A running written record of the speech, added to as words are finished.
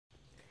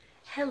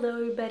Hello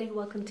everybody,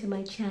 welcome to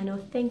my channel.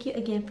 Thank you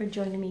again for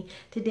joining me.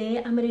 Today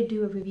I'm going to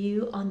do a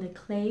review on the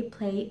Clay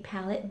Plate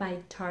palette by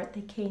Tarte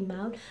that came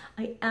out.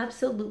 I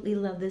absolutely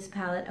love this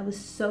palette. I was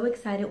so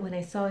excited when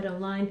I saw it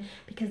online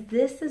because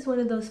this is one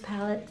of those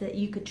palettes that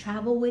you could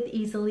travel with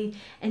easily,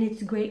 and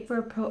it's great for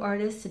a pro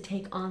artist to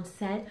take on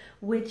set,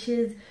 which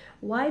is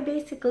why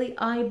basically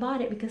I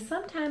bought it, because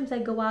sometimes I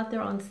go out there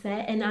on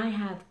set and I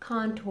have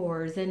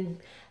contours and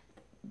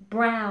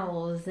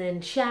brows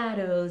and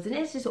shadows, and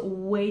it's just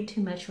way too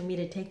much for me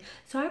to take.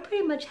 So I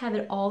pretty much have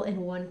it all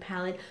in one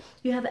palette.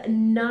 You have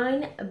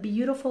 9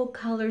 beautiful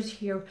colors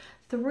here,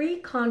 3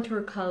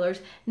 contour colors,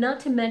 not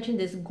to mention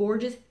this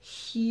gorgeous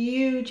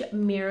huge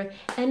mirror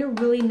and a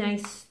really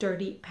nice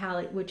sturdy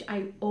palette, which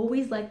I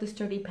always like the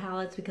sturdy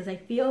palettes because I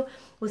feel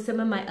with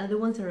some of my other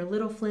ones that are a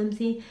little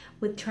flimsy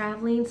with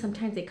traveling,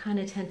 sometimes they kind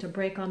of tend to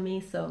break on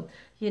me, so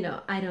you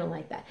know, I don't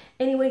like that.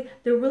 Anyway,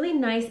 they're really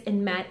nice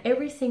and matte.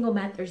 Every single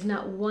matte, there's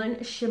not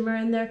one shimmer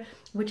in there,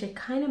 which I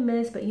kind of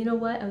miss, but you know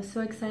what? I was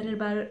so excited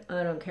about it,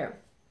 I don't care.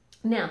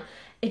 Now,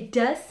 it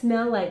does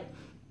smell like,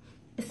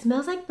 it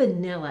smells like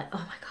vanilla. Oh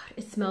my God,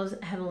 it smells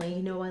heavenly.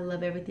 You know I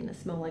love everything that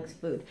smells like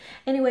food.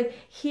 Anyway,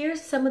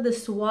 here's some of the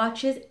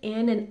swatches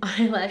and an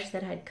eyelash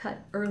that I had cut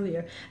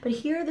earlier. But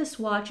here are the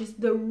swatches.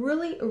 They're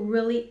really,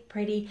 really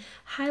pretty,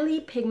 highly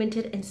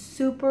pigmented and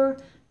super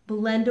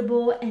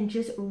blendable and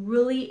just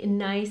really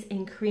nice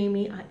and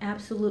creamy. I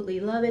absolutely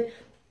love it.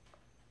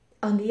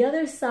 On the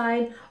other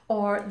side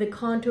are the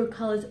contour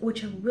colors,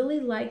 which I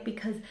really like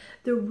because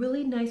they're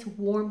really nice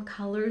warm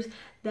colors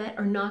that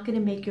are not going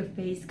to make your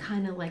face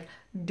kind of like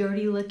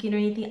dirty looking or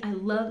anything. I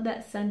love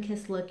that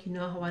sun-kissed look. You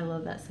know how I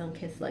love that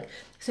sun-kissed look.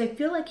 So I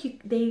feel like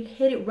they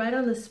hit it right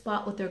on the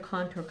spot with their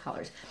contour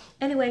colors.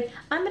 Anyway,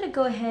 I'm going to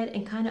go ahead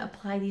and kind of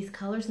apply these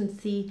colors and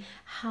see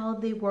how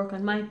they work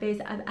on my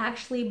face. I've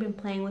actually been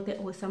playing with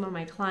it with some of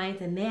my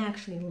clients and they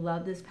actually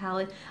love this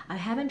palette. I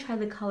haven't tried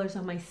the colors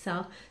on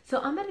myself,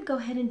 so I'm going to go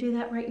ahead and do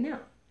that right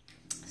now.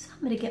 So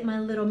I'm going to get my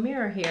little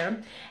mirror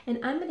here and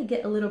I'm going to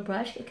get a little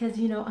brush because,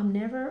 you know, I'm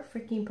never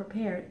freaking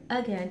prepared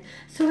again.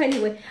 So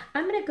anyway,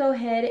 I'm going to go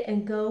ahead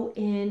and go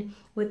in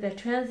with a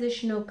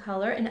transitional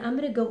color and I'm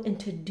going to go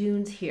into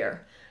Dunes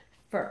here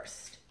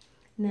first.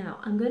 Now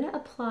I'm going to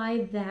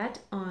apply that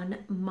on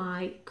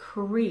my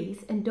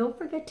crease, and don't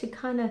forget to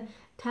kind of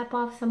tap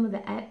off some of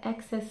the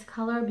excess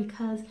color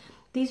because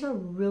these are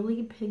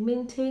really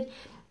pigmented.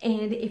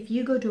 And if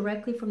you go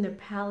directly from the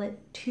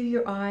palette to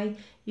your eye,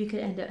 you could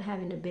end up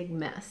having a big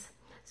mess.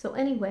 So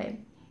anyway,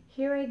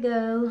 here I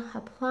go,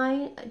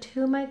 applying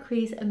to my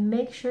crease, and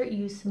make sure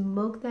you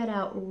smoke that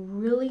out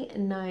really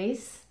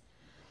nice.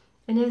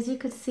 And as you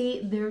can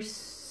see, they're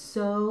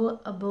so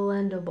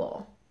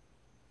blendable.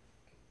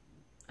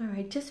 All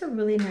right, just a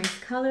really nice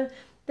color.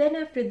 Then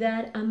after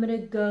that, I'm gonna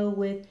go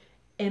with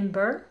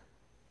Ember.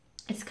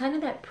 It's kind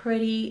of that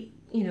pretty,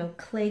 you know,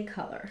 clay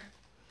color.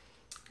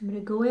 I'm going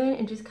to go in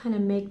and just kind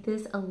of make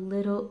this a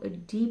little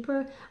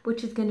deeper,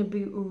 which is going to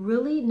be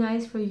really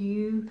nice for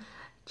you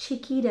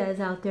chiquitas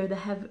out there that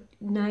have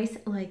nice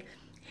like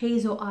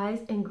hazel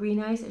eyes and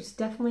green eyes. It's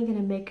definitely going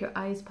to make your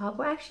eyes pop.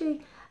 Well,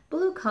 actually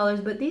blue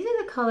colors, but these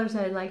are the colors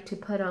that I like to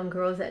put on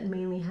girls that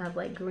mainly have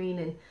like green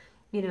and,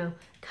 you know,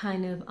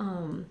 kind of,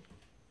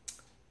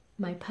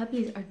 my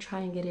puppies are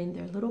trying to get in.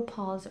 Their little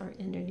paws are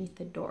underneath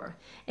the door.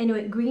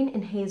 Anyway, green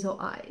and hazel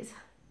eyes.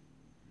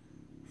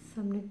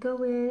 So I'm going to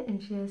go in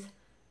and just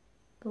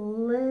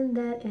blend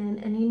that in,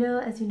 and you know,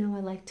 as you know,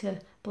 I like to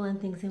blend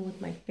things in with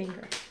my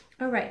finger.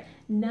 All right,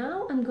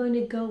 now I'm going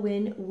to go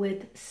in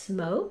with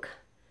Smoke,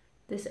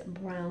 this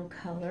brown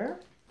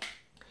color,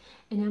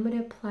 and I'm going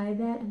to apply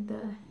that in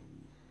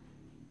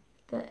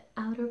the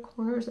outer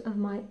corners of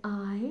my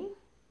eye.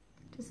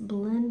 Just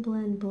blend,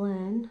 blend,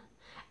 blend,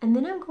 and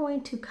then I'm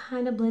going to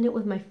kind of blend it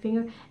with my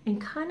finger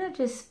and kind of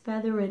just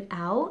feather it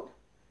out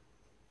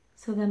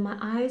so that my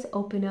eyes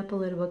open up a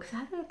little bit, because I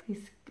have like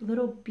these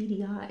little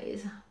beady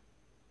eyes.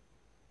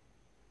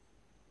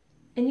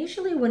 And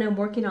usually when I'm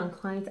working on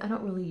clients, I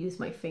don't really use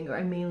my finger.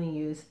 I mainly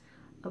use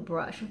a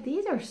brush. But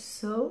these are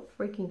so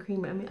freaking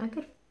creamy. I mean, I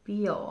could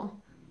feel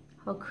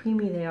how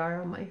creamy they are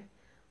on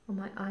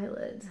my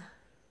eyelids.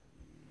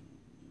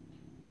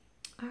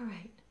 All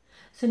right.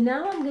 So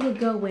now I'm going to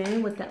go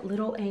in with that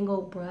little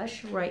angle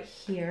brush right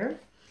here.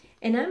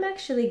 And I'm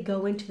actually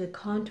going to the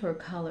contour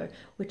color,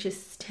 which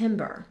is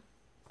Timber.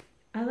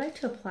 I like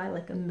to apply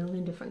like a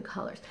million different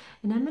colors.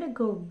 And I'm going to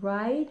go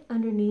right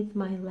underneath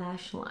my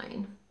lash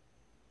line.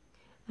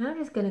 And I'm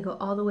just going to go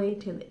all the way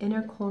to the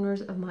inner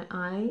corners of my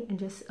eye and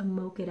just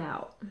smoke it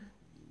out.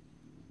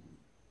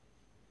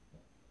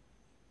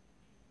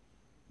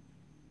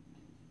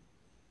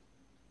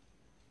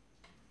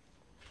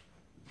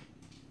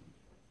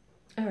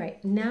 All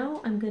right,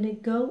 now I'm going to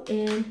go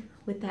in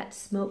with that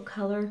smoke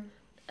color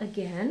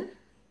again.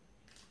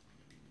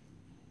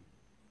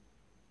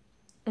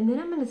 And then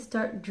I'm going to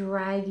start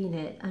dragging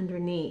it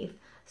underneath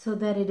so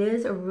that it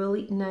is a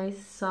really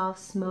nice soft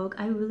smoke.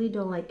 I really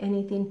don't like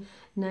anything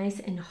nice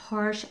and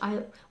harsh.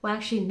 Well,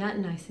 actually not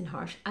nice and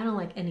harsh. I don't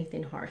like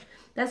anything harsh.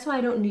 That's why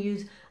I don't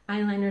use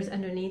eyeliners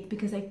underneath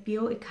because I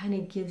feel it kind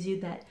of gives you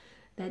that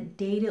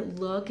dated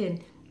look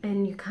and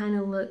you kind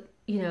of look,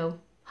 you know,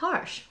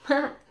 harsh.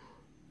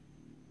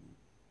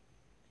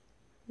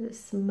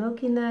 Just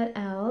smoking that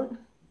out.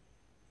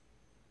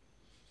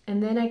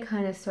 And then I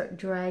kind of start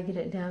dragging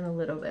it down a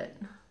little bit.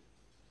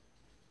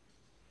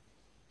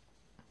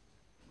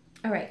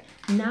 All right,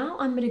 now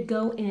I'm going to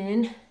go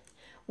in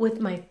with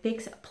my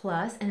Fix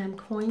Plus and I'm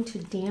going to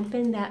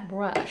dampen that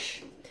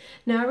brush.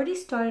 Now I already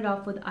started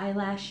off with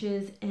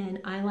eyelashes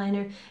and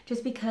eyeliner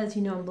just because,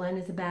 you know, I'm blind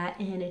as a bat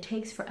and it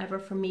takes forever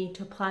for me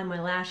to apply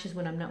my lashes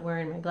when I'm not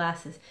wearing my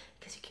glasses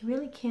because you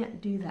really can't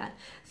do that.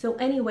 So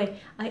anyway,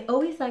 I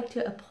always like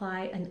to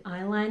apply an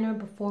eyeliner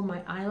before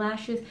my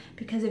eyelashes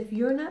because if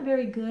you're not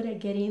very good at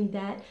getting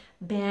that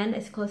band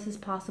as close as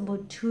possible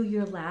to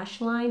your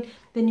lash line,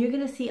 then you're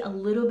going to see a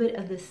little bit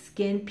of the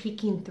skin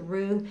peeking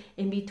through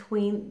in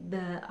between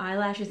the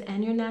eyelashes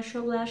and your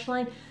natural lash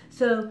line.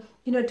 So,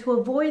 you know, to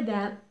avoid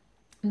that,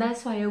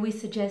 that's why I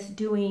always suggest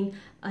doing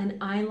an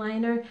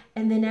eyeliner,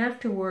 and then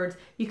afterwards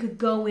you could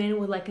go in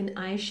with like an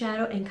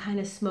eyeshadow and kind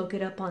of smoke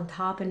it up on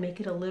top and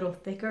make it a little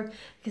thicker,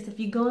 because if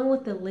you go in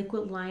with a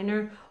liquid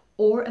liner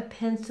or a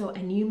pencil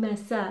and you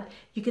mess up,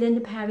 you could end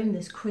up having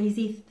this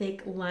crazy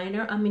thick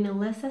liner. I mean,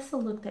 unless that's the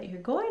look that you're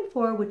going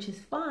for, which is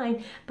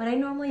fine, but I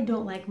normally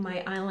don't like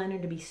my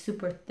eyeliner to be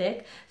super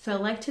thick, so I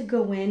like to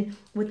go in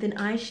with an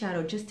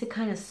eyeshadow just to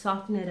kind of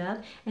soften it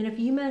up. And if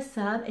you mess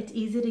up, it's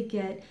easy to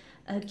get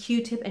a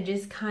Q-tip and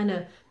just kind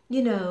of,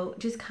 you know,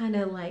 just kind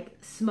of like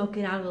smoke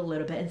it out a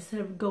little bit instead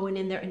of going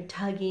in there and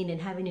tugging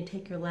and having to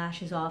take your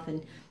lashes off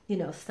and, you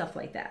know, stuff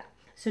like that.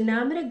 So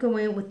now I'm going to go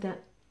in with the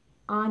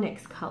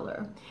Onyx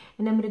color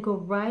and I'm going to go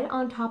right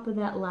on top of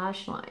that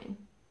lash line.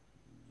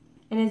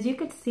 And as you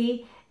can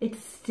see,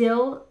 it's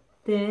still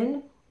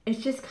thin. It's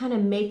just kind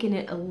of making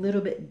it a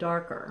little bit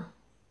darker.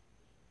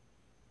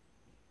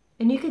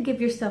 And you could give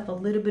yourself a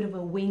little bit of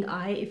a wing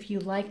eye if you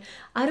like.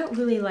 I don't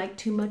really like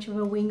too much of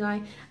a wing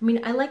eye. I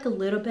mean, I like a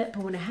little bit,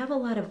 but when I have a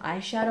lot of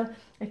eyeshadow,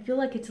 I feel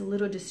like it's a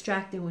little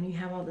distracting when you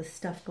have all this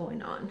stuff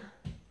going on.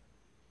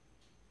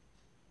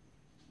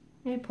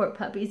 Hey, poor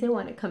puppies, they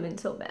want to come in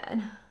so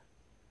bad.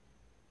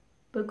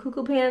 But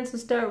Cuckoo Pants will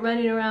start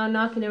running around,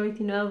 knocking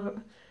everything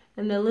over.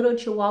 And the little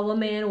Chihuahua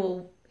man,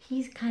 well,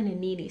 he's kind of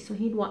needy, so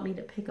he'd want me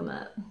to pick him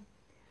up.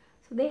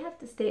 So they have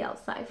to stay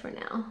outside for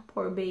now,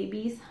 poor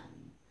babies.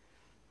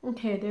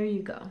 Okay, there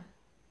you go.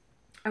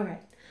 All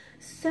right,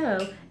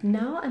 so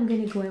now I'm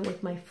gonna go in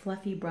with my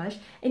fluffy brush.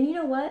 And you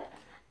know what?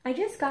 I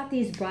just got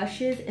these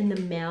brushes in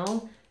the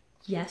mail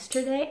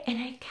yesterday and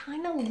I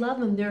kind of love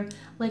them. They're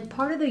like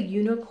part of the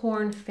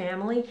unicorn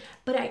family,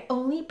 but I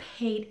only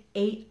paid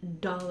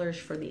 $8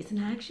 for these.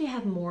 And I actually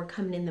have more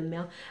coming in the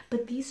mail,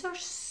 but these are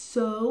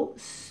so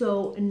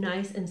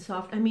nice and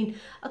soft. I mean,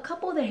 a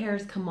couple of the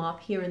hairs come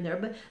off here and there,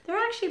 but they're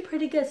actually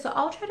pretty good. So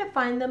I'll try to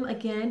find them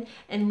again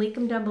and link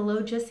them down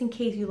below just in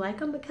case you like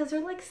them, because they're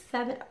like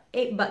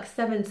 $8,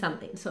 7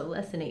 something, so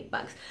less than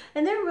 $8.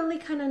 And they're really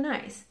kind of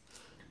nice.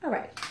 All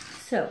right,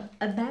 so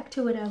back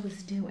to what I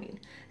was doing.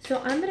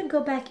 So I'm gonna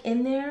go back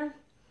in there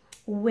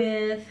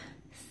with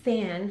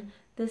Sand,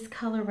 this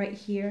color right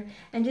here,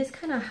 and just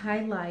kind of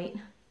highlight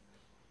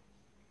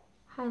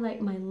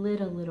my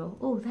lid a little.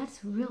 Oh,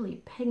 that's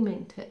really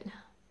pigmented.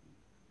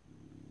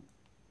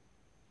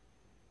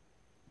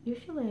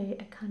 Usually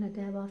I kind of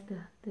dab off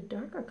the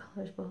darker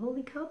colors, but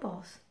holy cow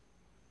balls,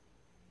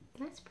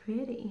 that's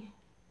pretty.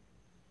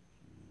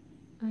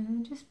 And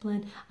then just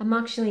blend. I'm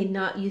actually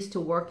not used to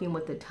working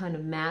with a ton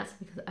of mattes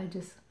because I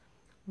just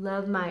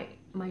love my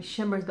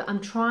shimmers, but I'm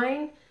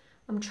trying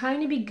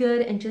to be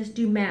good and just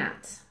do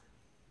mattes.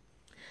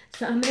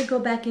 So I'm gonna go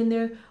back in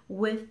there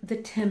with the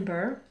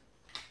Timber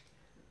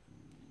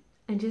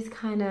and just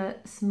kind of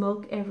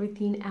smoke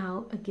everything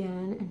out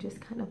again and just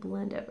kind of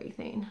blend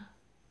everything.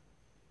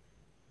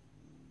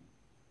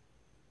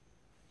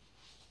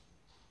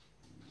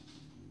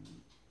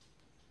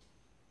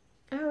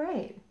 All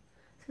right.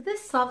 So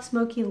this soft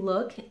smoky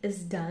look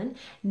is done.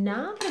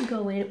 Now I'm going to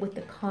go in with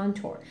the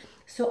contour.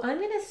 So I'm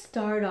going to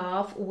start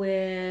off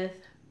with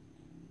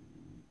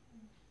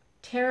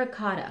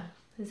Terracotta.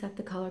 Is that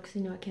the color? Because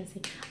you know I can't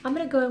see. I'm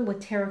going to go in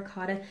with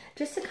Terracotta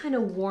just to kind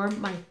of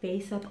warm my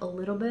face up a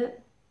little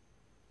bit.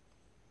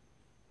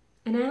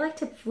 And I like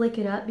to flick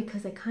it up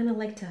because I kind of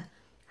like to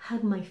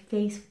hug my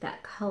face with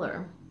that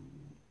color.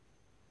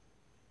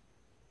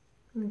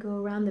 I'm gonna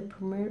go around the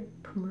perimeter.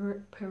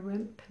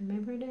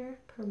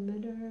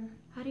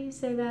 How do you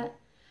say that?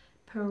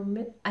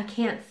 I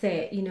can't say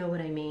it, you know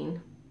what I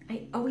mean.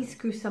 I always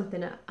screw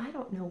something up. I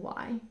don't know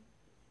why.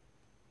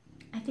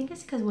 I think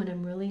it's because when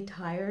I'm really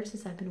tired,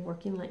 since I've been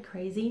working like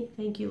crazy,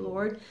 thank you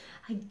Lord,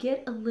 I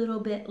get a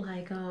little bit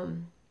like,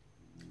 I'm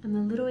a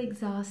little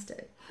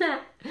exhausted.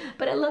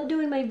 But I love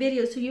doing my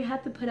videos, so you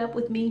have to put up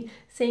with me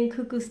saying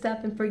cuckoo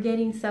stuff and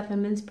forgetting stuff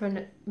and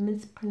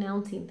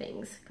mispronouncing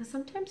things, because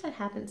sometimes that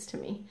happens to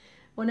me.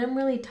 When I'm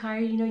really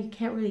tired, you know, you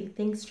can't really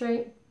think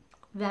straight.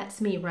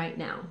 That's me right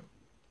now.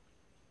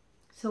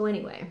 So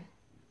anyway,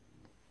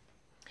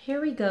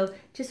 here we go.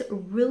 Just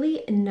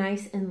really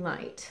nice and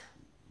light.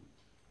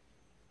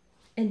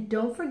 And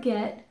don't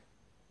forget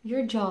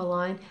your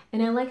jawline.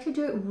 And I like to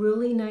do it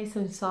really nice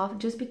and soft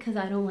just because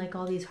I don't like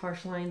all these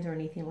harsh lines or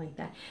anything like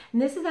that. And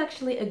this is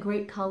actually a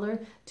great color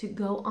to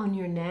go on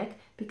your neck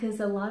because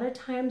a lot of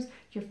times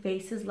your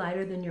face is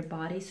lighter than your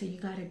body, so you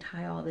got to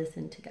tie all this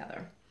in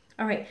together.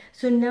 All right,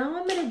 so now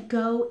I'm going to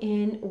go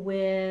in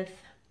with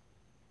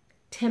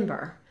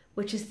Timber,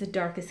 which is the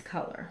darkest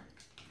color.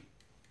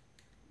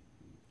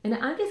 And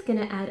I'm just going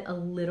to add a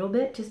little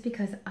bit just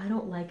because I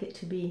don't like it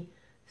to be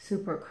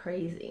super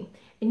crazy.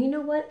 And you know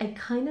what? I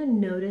kind of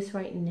notice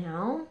right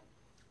now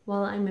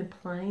while I'm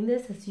applying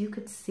this, as you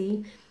could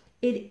see,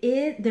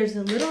 there's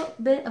a little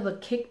bit of a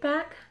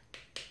kickback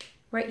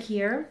right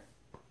here.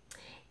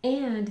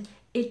 And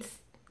it's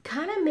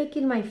kind of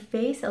making my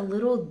face a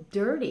little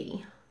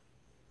dirty,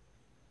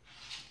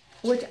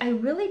 which I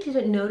really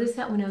didn't notice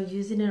that when I was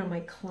using it on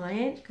my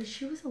client because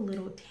she was a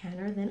little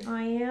tanner than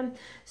I am.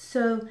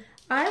 So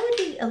I would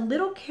be a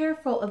little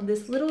careful of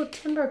this little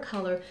Timber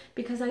color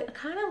because I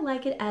kind of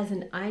like it as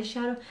an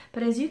eyeshadow.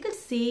 But as you can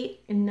see,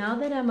 now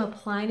that I'm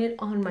applying it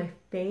on my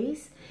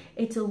face,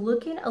 it's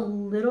looking a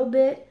little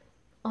bit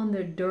on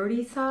the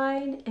dirty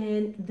side.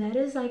 And that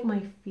is like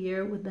my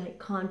fear with like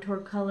contour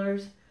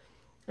colors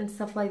and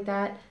stuff like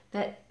that,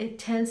 that it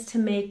tends to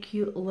make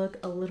you look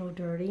a little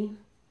dirty.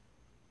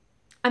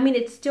 I mean,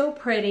 it's still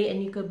pretty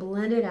and you could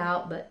blend it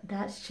out, but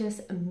that's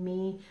just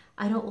me.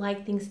 I don't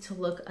like things to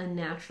look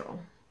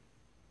unnatural.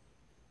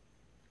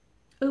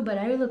 Ooh, but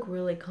I look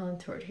really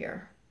contoured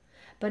here.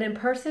 But in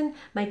person,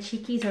 my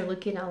cheekies are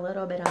looking a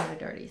little bit on the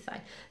dirty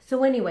side.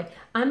 So anyway,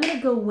 I'm going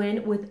to go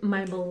in with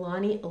my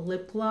Milani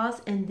lip gloss,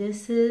 and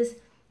this is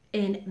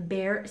in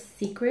Bare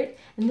Secret.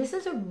 And this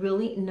is a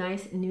really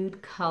nice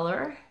nude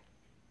color.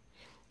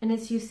 And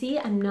as you see,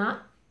 if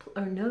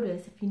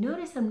you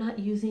notice, I'm not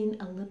using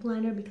a lip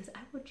liner because I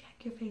will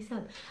jack your face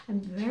up.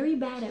 I'm very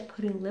bad at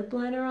putting lip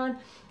liner on.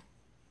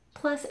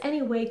 Plus,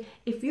 anyway,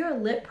 if you're a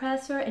lip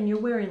presser and you're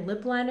wearing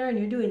lip liner and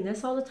you're doing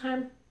this all the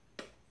time,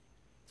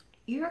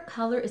 your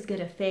color is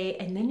going to fade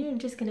and then you're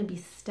just going to be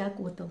stuck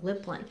with the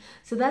lip line.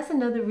 So that's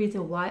another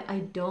reason why I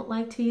don't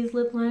like to use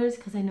lip liners,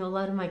 because I know a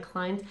lot of my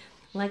clients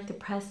like to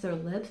press their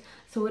lips.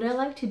 So what I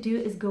like to do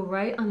is go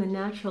right on the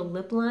natural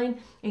lip line,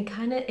 and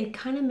it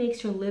kind of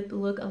makes your lip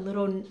look a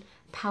little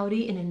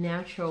pouty in a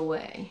natural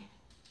way.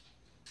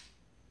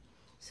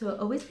 So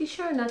always be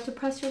sure not to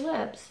press your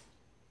lips.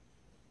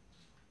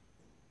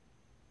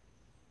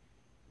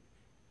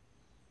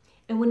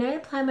 And when I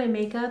apply my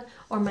makeup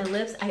or my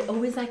lips, I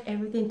always like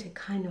everything to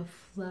kind of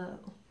flow.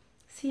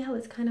 See how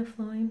it's kind of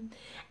flowing?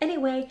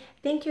 Anyway,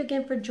 thank you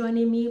again for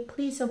joining me.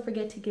 Please don't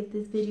forget to give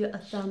this video a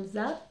thumbs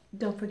up.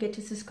 Don't forget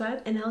to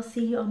subscribe, and I'll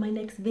see you on my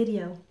next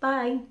video.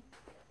 Bye.